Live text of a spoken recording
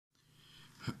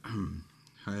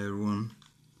Hi everyone.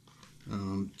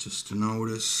 Just to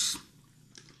notice,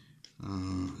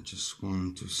 I just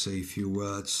want to say a few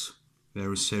words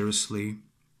very seriously.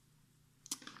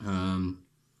 I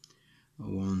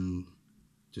want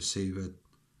to say that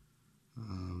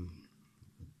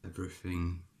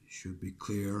everything should be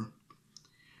clear.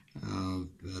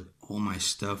 That all my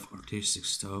stuff, artistic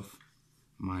stuff,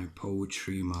 my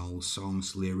poetry, my old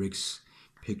songs, lyrics,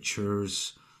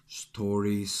 pictures,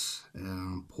 stories,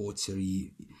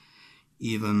 poetry,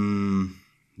 even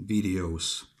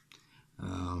videos.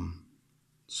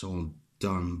 It's all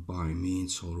done by me,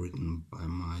 it's all written by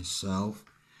myself.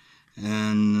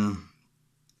 And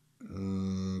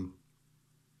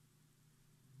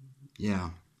yeah,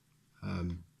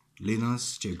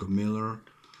 Linas, Jacob Miller,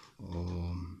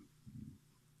 or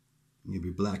maybe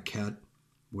Black Cat,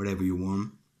 whatever you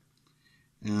want.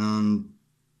 And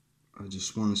I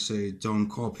just want to say, don't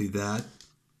copy that.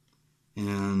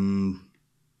 And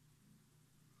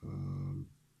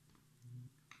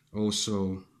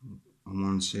also, I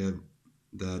want to say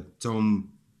that don't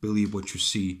believe what you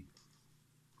see.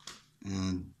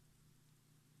 And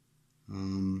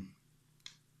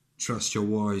trust your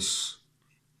voice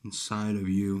inside of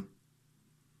you,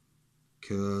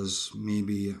 because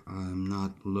maybe I'm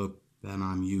not look that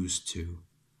I'm used to.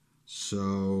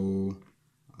 So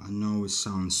I know it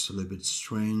sounds a little bit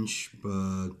strange,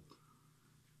 but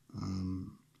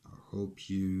I hope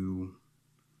you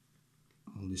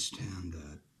understand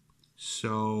that.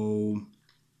 So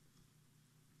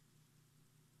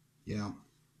yeah,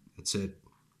 that's it.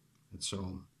 That's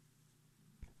all.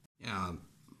 Yeah,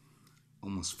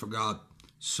 almost forgot.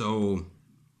 So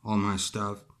all my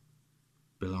stuff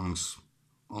belongs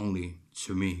only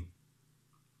to me.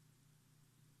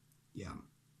 Yeah,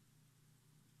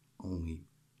 only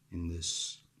in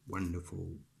this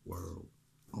wonderful world,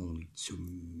 only to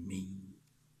me.